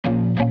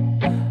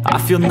I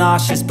feel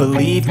nauseous,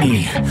 believe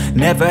me.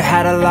 Never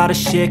had a lot of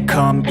shit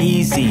come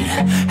easy.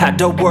 Had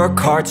to work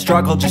hard,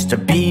 struggle just to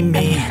be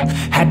me.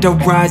 Had to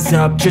rise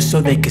up just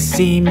so they could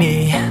see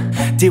me.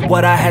 Did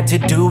what I had to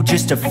do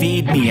just to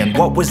feed me. And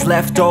what was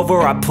left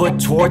over I put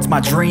towards my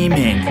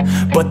dreaming.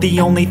 But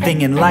the only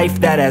thing in life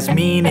that has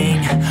meaning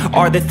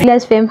are the things.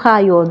 Let's fam, how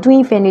you're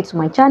doing? If you're new to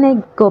my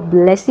channel, God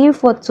bless you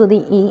for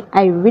tuning in.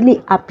 I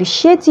really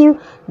appreciate you.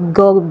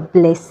 God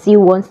bless you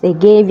once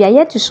again. If you are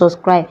yet to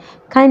subscribe,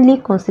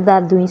 kindly consider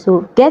doing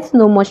so. Get to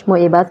know much more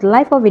about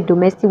life of a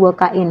domestic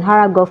worker in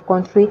Arab Gulf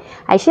country.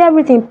 I share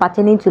everything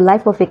pertaining to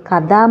life of a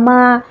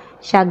kadama,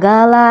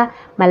 shagala,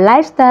 my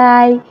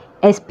lifestyle,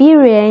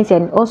 experience,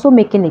 and also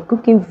making a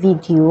cooking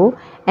video.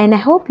 And I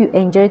hope you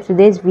enjoyed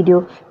today's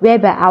video,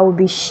 whereby I will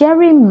be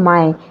sharing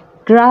my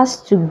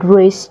grass to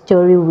grace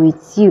story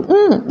with you.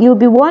 You'll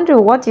be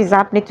wondering what is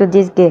happening to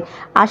this girl.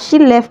 Has she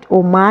left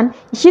Oman?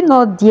 Is she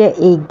not there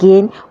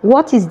again?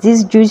 What is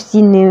this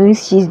juicy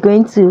news she's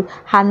going to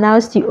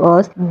announce to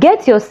us?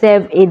 Get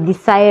yourself a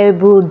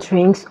desirable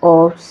drinks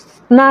or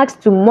snacks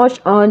to munch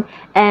on,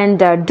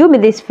 and do me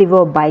this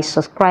favor by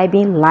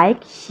subscribing,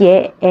 like,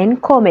 share, and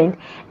comment.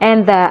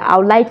 And I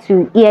would like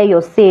to hear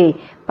your say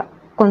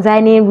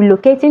concerning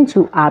relocating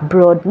to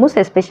abroad, most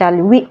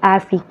especially we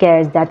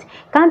Africans. That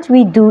can't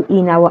we do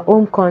in our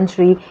own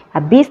country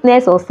a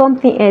business or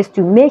something else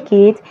to make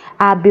it?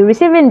 I'll be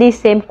receiving this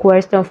same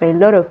question from a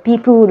lot of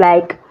people,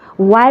 like,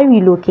 why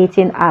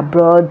relocating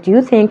abroad? Do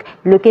you think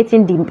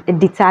relocating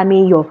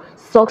determine your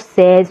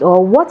success,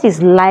 or what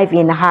is life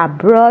in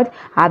abroad?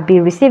 I'll be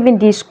receiving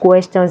these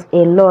questions a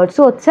lot.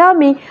 So tell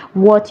me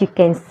what you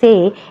can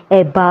say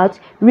about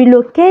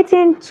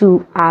relocating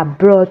to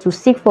abroad to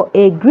seek for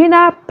a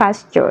greener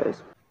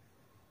pastures.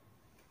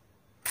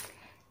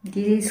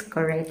 This is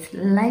correct.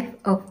 Life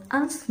of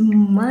house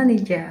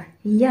manager.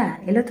 Yeah,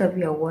 a lot of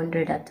you are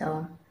wondering that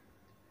are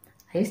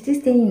you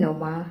still staying in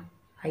Oman?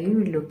 Are you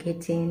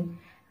relocating?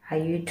 Are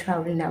you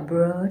traveling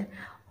abroad?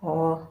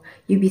 Or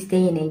you be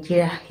staying in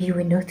Nigeria? You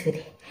will know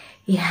today.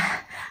 Yeah,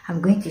 I'm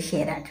going to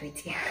share that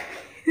with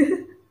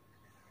you.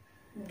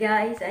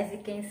 Guys, as you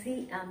can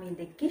see, I'm in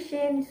the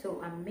kitchen, so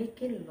I'm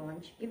making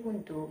lunch,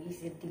 even though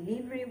it's a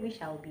delivery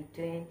which I'll be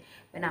doing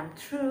when I'm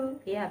through.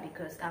 Yeah,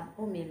 because I'm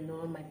home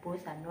alone, my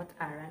boys are not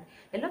around.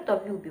 A lot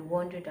of you will be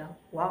wondering that,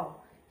 wow,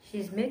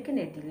 she's making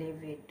a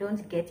delivery.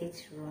 Don't get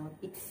it wrong,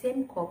 it's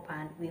same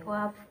compound. We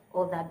have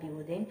other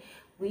building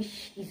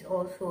which is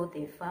also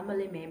the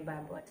family member,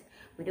 but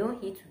we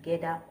don't eat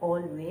together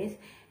always.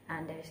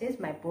 And since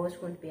my boss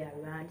won't be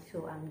around,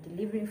 so I'm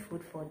delivering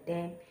food for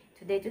them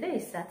today. Today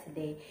is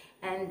Saturday,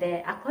 and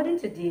according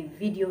to the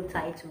video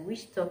title,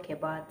 which talk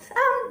about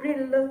I'm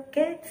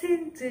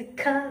relocating to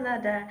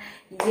Canada.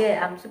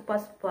 Yeah, I'm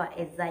super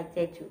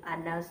excited to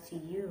announce to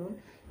you.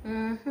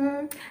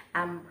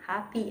 I'm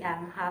happy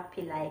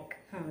like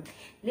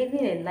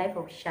living a life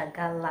of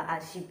shagala,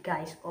 as you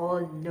guys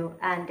all know,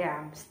 and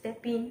I'm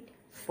stepping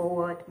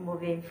forward,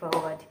 moving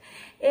forward.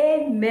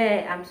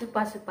 Amen. I'm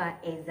super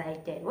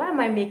excited. Why am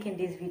I making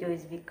this video?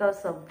 Is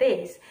because of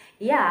this,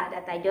 yeah,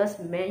 that I just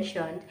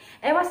mentioned.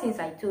 Ever since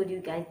I told you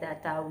guys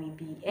that I will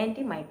be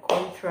ending my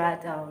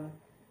contract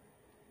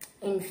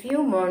in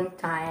few months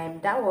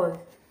time. That was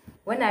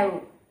when I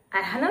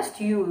announced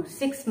to you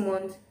 6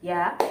 months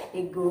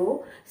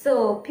ago.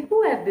 So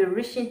people have been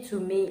reaching to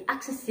me,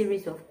 asking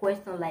series of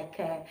questions like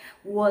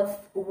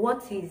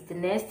what is the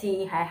next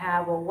thing I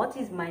have, or what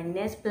is my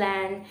next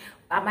plan?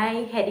 Am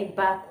I heading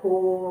back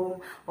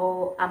home,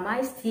 or am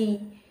I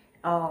still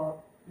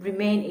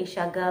remain a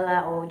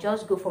shagala, or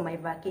just go for my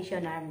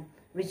vacation and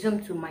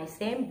resume to my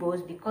same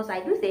boss? Because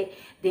I do say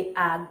they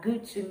are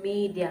good to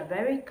me, they are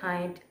very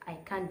kind. I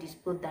can't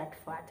dispute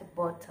that fact.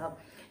 But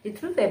the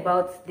truth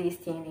about this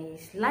thing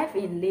is life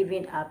in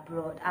living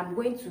abroad. I'm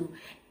going to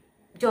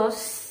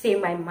just say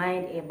my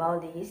mind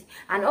about this.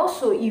 And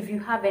also, if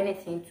you have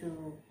anything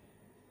to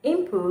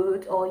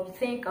input, or you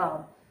think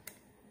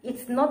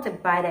it's not a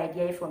bad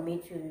idea for me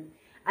to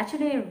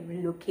actually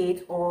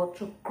relocate or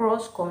to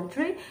cross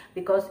country,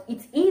 because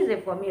it's easy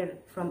for me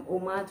from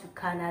Oman to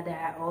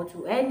Canada or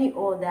to any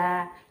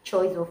other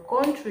choice of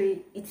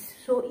country. It's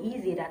so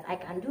easy that I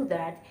can do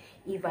that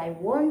if I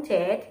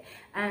wanted.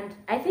 And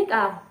I think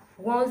I've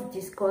once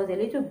discussed a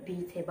little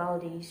bit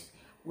about this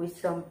with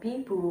some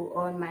people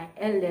on my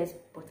LS,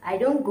 but I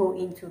don't go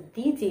into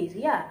details.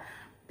 Yeah,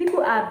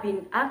 people have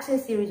been asking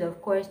series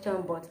of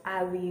questions, but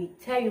I will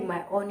tell you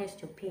my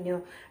honest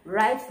opinion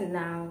right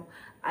now.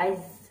 As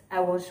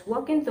I was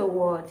working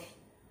towards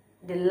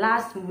the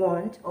last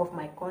month of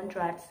my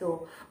contract,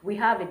 so we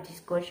have a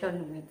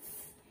discussion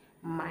with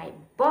my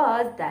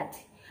boss that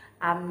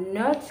I'm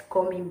not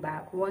coming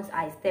back once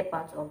I step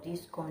out of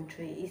this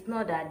country. It's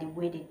not that the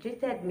way they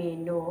treated me,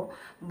 no,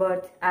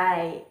 but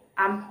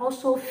I'm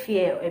also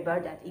fear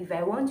about that. If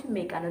I want to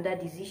make another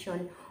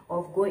decision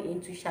of going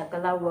into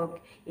shagala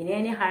work in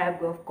any Arab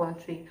Gulf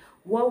country,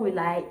 what will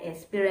I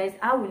experience?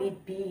 How will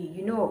it be?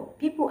 You know,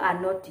 people are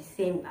not the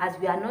same, as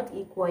we are not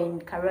equal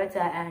in character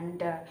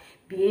and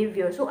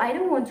behavior. So I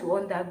don't want to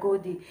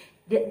undergo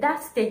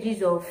that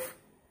stages of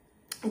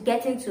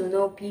getting to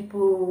know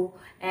people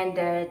and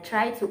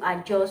try to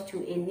adjust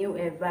to a new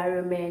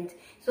environment.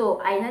 So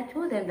I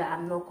told them that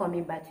I'm not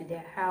coming back to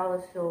their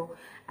house, so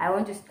I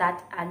want to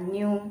start a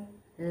new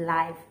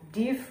life,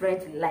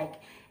 different, like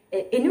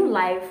a new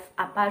life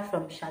apart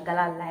from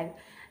shagala life,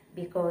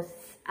 because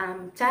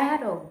I'm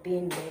tired of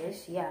being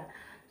this. Yeah.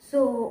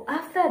 So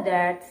after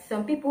that,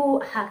 some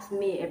people asked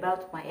me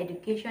about my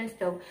education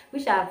stuff,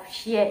 which I've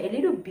shared a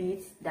little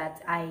bit,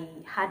 that I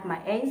had my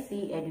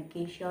NC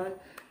education,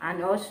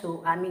 and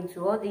also I'm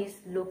into all this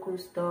local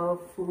stuff,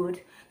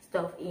 food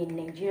stuff in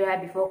Nigeria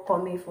before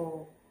coming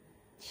for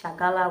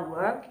shagala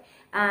work.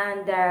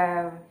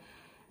 And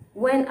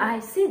when I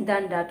sit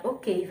down that,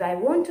 okay, if I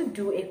want to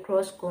do a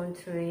cross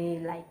country,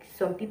 like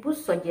some people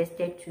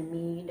suggested to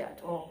me that,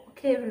 oh,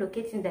 okay,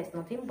 relocating, there's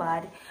nothing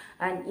bad.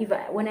 And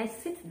when I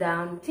sit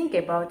down, think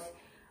about,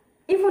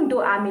 even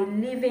though I'm a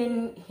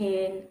living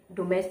in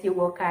domestic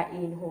worker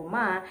in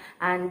Oman,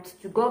 and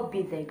to God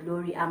be the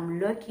glory, I'm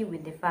lucky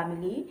with the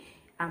family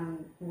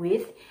I'm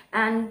with,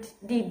 and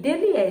the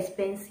daily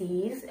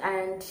expenses,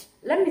 and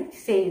let me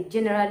say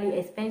generally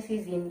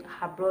expenses in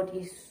abroad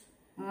is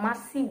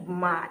massive,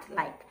 mad,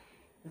 like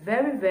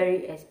very,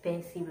 very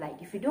expensive. Like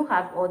if you don't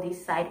have all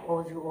these side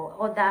hustle or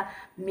other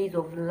means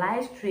of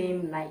live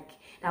stream like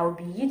that will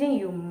be yielding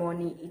you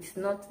money, it's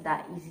not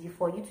that easy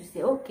for you to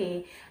say,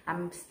 okay,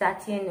 I'm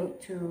starting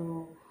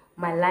to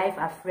my life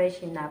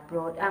afresh in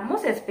abroad. And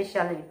most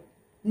especially,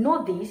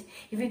 know this,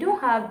 if you don't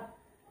have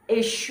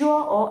a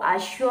sure or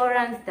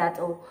assurance that,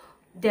 oh,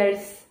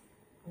 there's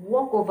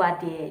work over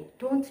there,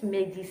 don't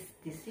make this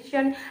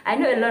decision. I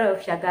know a lot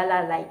of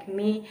shagala like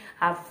me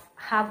have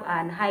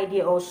an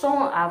idea, or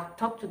someone I've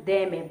talked to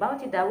them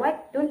about it, that why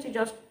don't you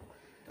just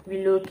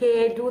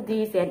relocate, do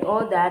this and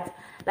all that.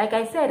 Like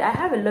I said, I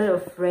have a lot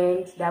of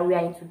friends that we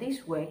are into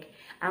this work,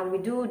 and we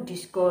do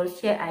discuss,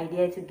 share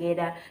ideas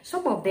together.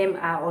 Some of them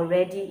are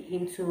already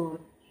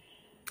into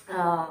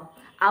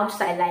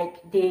outside,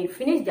 like they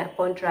finished their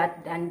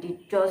contract and they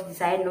just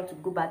decided not to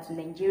go back to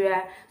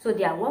Nigeria, so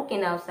they are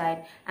working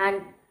outside.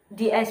 And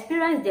the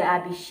experience they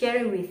have been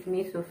sharing with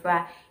me so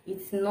far,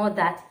 it's not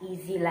that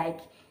easy,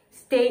 like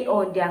stay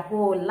on their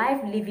whole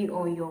life, living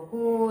on your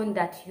own,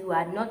 that you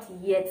are not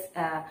yet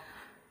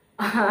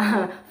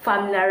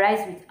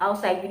familiarized with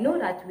outside. You know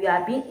that we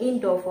are being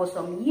indoor for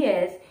some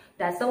years,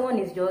 that someone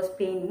is just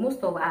paying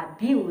most of our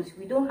bills.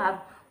 We don't have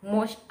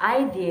much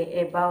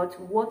idea about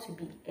what to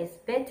be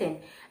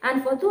expecting.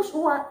 And for those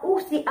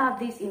who still have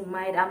this in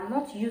mind, I'm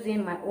not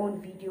using my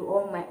own video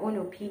or my own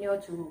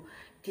opinion to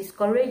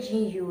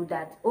discouraging you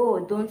that, oh,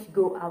 don't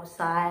go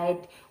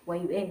outside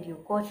when you end your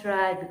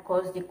contract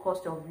because the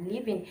cost of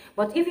living.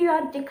 But if you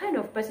are the kind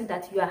of person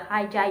that you are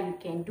agile, you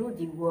can do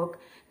the work,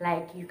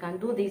 like you can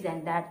do this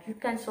and that, you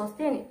can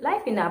sustain it.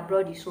 Life in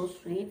abroad is so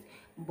sweet,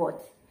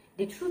 but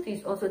the truth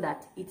is also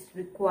that it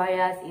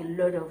requires a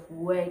lot of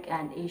work,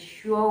 and a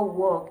sure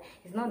work.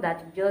 It's not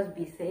that you just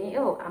be saying,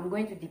 oh, I'm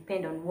going to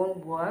depend on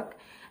one work.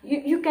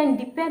 You can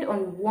depend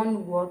on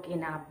one work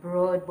in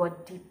abroad,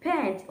 but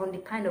depends on the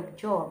kind of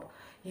job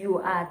you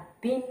are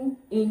being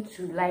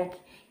into. Like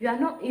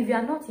if you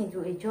are not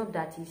into a job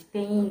that is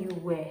paying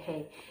you well,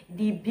 hey,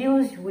 the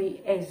bills will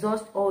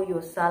exhaust all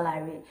your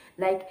salary.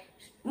 Like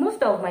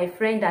most of my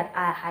friends that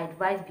I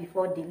advised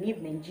before they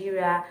leave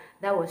Nigeria,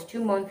 that was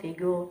 2 months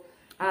ago,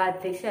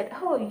 they said,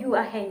 oh, you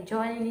are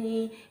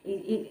enjoying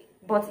it,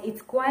 but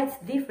it's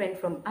quite different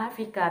from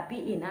Africa.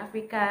 Be in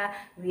Africa,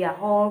 we are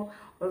all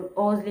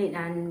hustling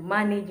and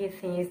managing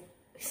things.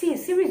 See, a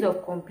series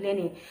of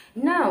complaining.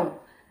 Now,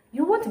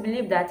 you won't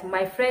believe that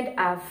my friend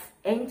have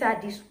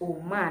entered this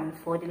Oman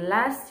for the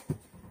last,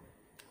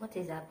 what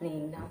is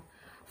happening now?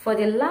 For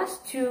the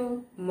last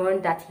 2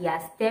 months that he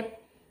has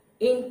stepped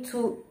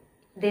into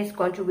this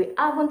country, we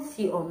haven't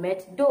seen or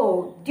met,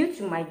 though due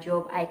to my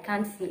job I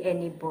can't see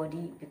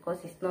anybody because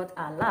it's not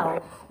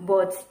allowed.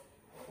 But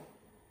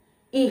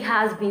he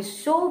has been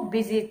so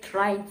busy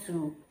trying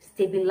to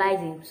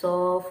stabilize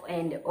himself,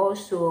 and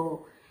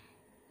also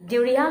the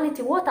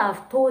reality, what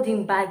I've told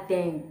him back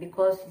then,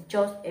 because he's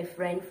just a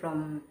friend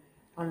from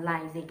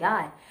online, is a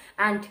guy,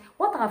 and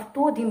what I've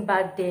told him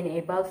back then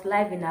about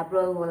life in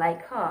abroad was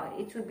like,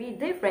 it will be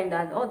different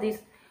than all this.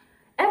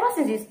 Ever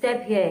since he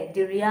stepped here,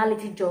 the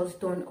reality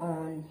just dawned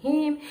on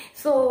him.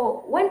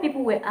 So when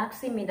people were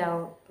asking me that,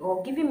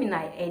 or giving me an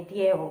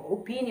idea or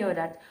opinion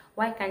that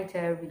why can't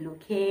I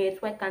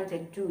relocate, why can't I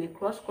do a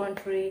cross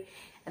country,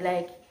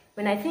 like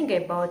when I think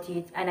about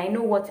it and I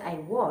know what I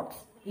want,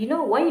 you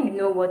know, when you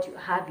know what you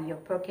have in your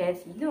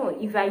pockets, you know,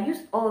 if I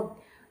use all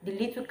the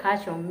little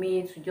cash on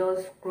me to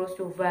just cross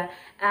over,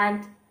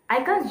 and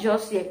I can't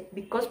just say,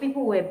 because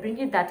people were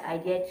bringing that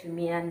idea to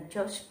me and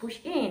just push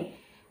in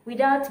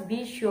without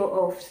being sure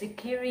of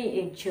securing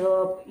a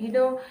job, you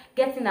know,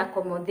 getting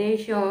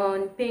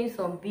accommodation, paying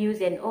some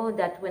bills and all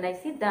that. When I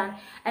sit down,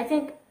 I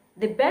think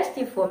the best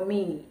thing for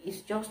me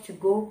is just to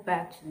go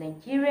back to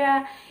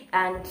Nigeria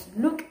and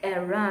look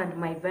around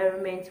my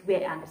environment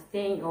where I'm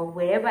staying or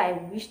wherever I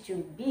wish to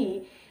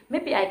be.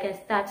 Maybe I can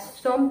start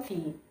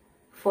something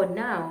for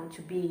now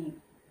to be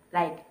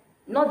like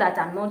not that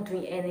I'm not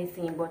doing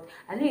anything, but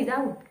at least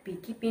that would be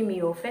keeping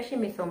me or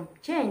fetching me some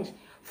change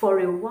for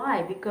a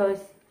while, because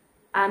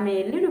I'm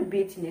a little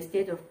bit in a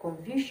state of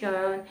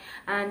confusion.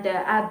 And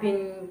I've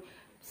been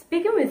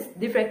speaking with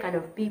different kind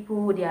of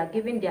people. They are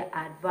giving their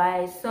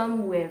advice.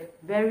 Some were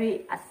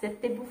very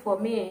acceptable for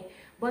me,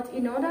 but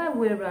in other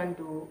way around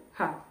though,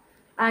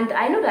 and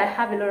I know that I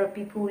have a lot of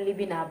people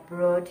living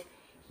abroad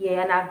here,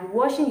 and I've been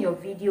watching your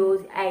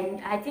videos, and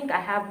I think I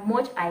have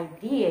much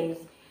ideas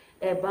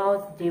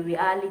about the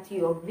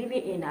reality of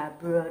living in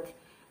abroad,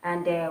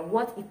 and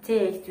what it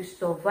takes to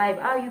survive,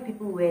 how you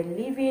people were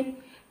living,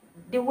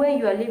 the way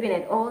you are living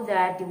and all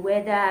that, the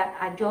weather,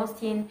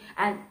 adjusting.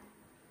 And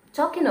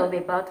talking of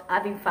about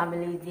having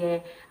family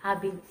there,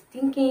 I've been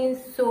thinking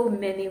so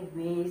many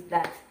ways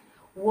that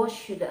what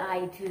should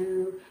I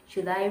do?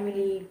 Should I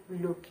really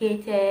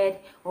relocate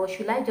it, or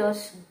should I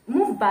just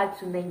move back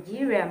to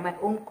Nigeria, my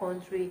own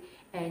country,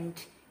 and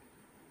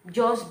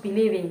just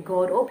believe in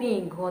God, hoping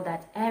in God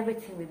that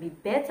everything will be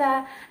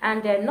better?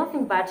 And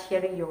nothing bad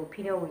sharing your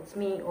opinion with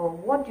me, or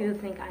what do you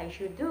think I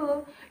should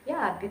do?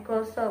 Yeah,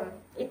 because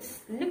it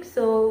looks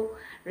so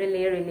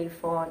really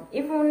fun.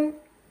 Even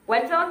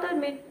when someone told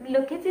me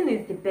relocating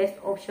is the best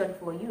option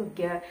for you,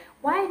 girl,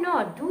 why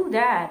not do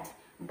that?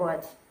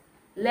 But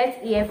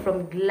let's hear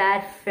from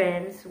glad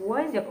friends.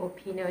 What is your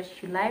opinion?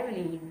 Should I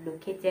really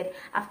relocate it?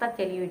 After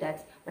telling you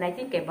that when I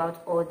think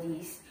about all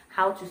this,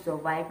 how to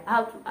survive,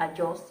 how to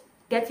adjust,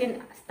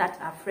 getting start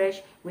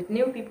afresh with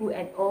new people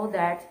and all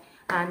that,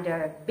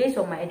 and based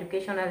on my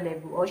educational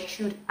level, or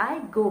should I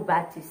go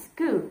back to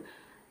school?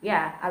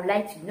 Yeah, I'd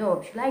like to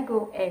know, should I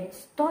go and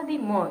study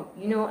more?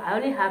 You know, I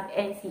only have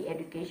NC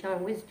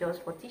education, which is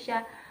just for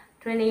teacher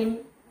training.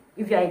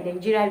 If you are in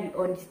Nigeria,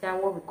 we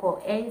understand what we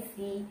call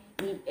NCE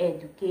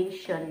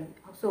education.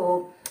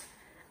 So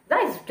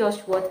that is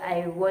just what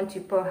I want to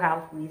pour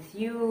out with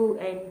you.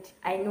 And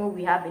I know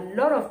we have a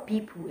lot of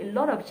people, a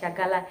lot of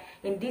shagala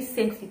in this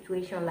same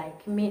situation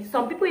like me.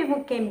 Some people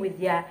even came with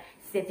their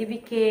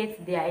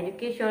certificates, their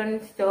education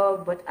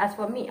stuff, but as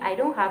for me, I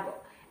don't have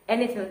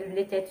anything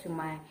related to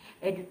my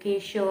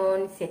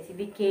education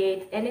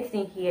certificate,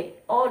 anything here.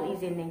 All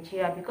is in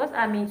Nigeria, because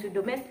I'm into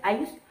domestic. I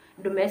use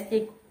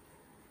domestic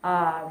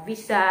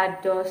visa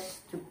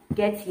just to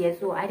get here,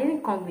 so I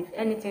didn't come with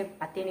anything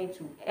pertaining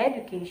to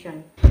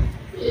education.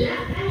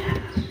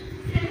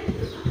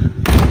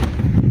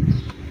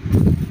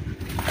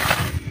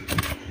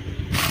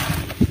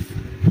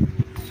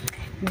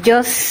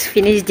 Just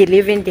finished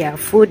delivering their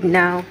food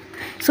now.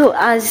 So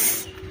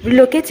as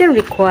relocating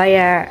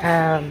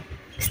require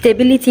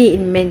stability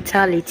in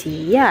mentality,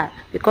 yeah,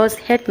 because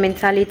health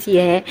mentality,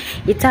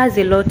 it has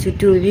a lot to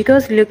do,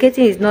 because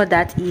relocating is not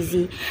that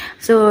easy.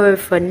 So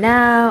for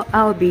now,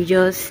 I'll be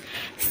just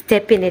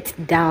stepping it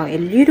down a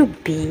little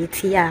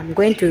bit. Yeah, I'm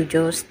going to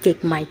just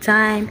take my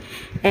time,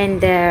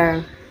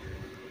 and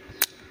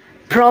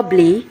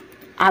probably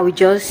I will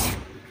just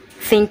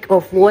think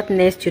of what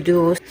next to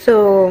do.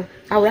 So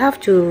I will have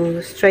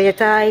to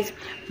strategize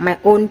my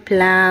own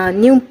plan,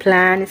 new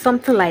plan,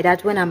 something like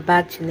that when I'm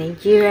back to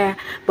Nigeria.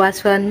 But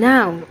as for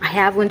now, I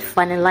haven't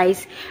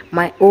finalized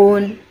my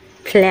own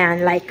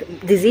plan, like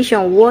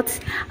decision what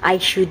I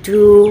should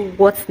do,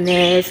 what's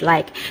next.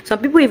 Like some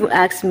people even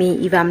ask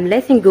me if I'm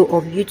letting go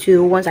of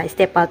YouTube once I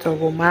step out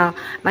of Oman, am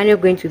I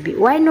not going to be?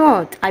 Why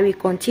not? I will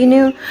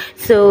continue.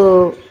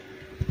 So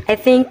I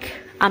think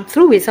I'm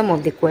through with some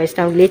of the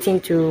questions relating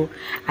to,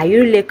 are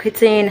you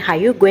relocating? Are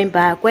you going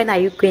back? When are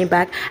you going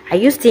back? Are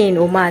you staying in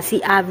Oman?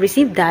 See, I've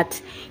received that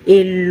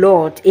a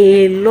lot.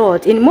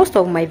 In most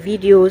of my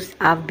videos,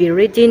 I've been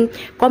reading,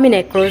 coming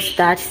across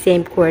that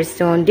same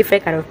question.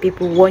 Different kind of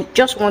people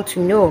just want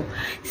to know.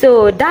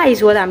 So that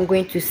is what I'm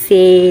going to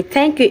say.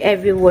 Thank you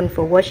everyone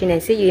for watching,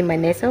 and see you in my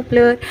next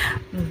upload.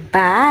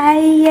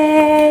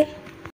 Bye.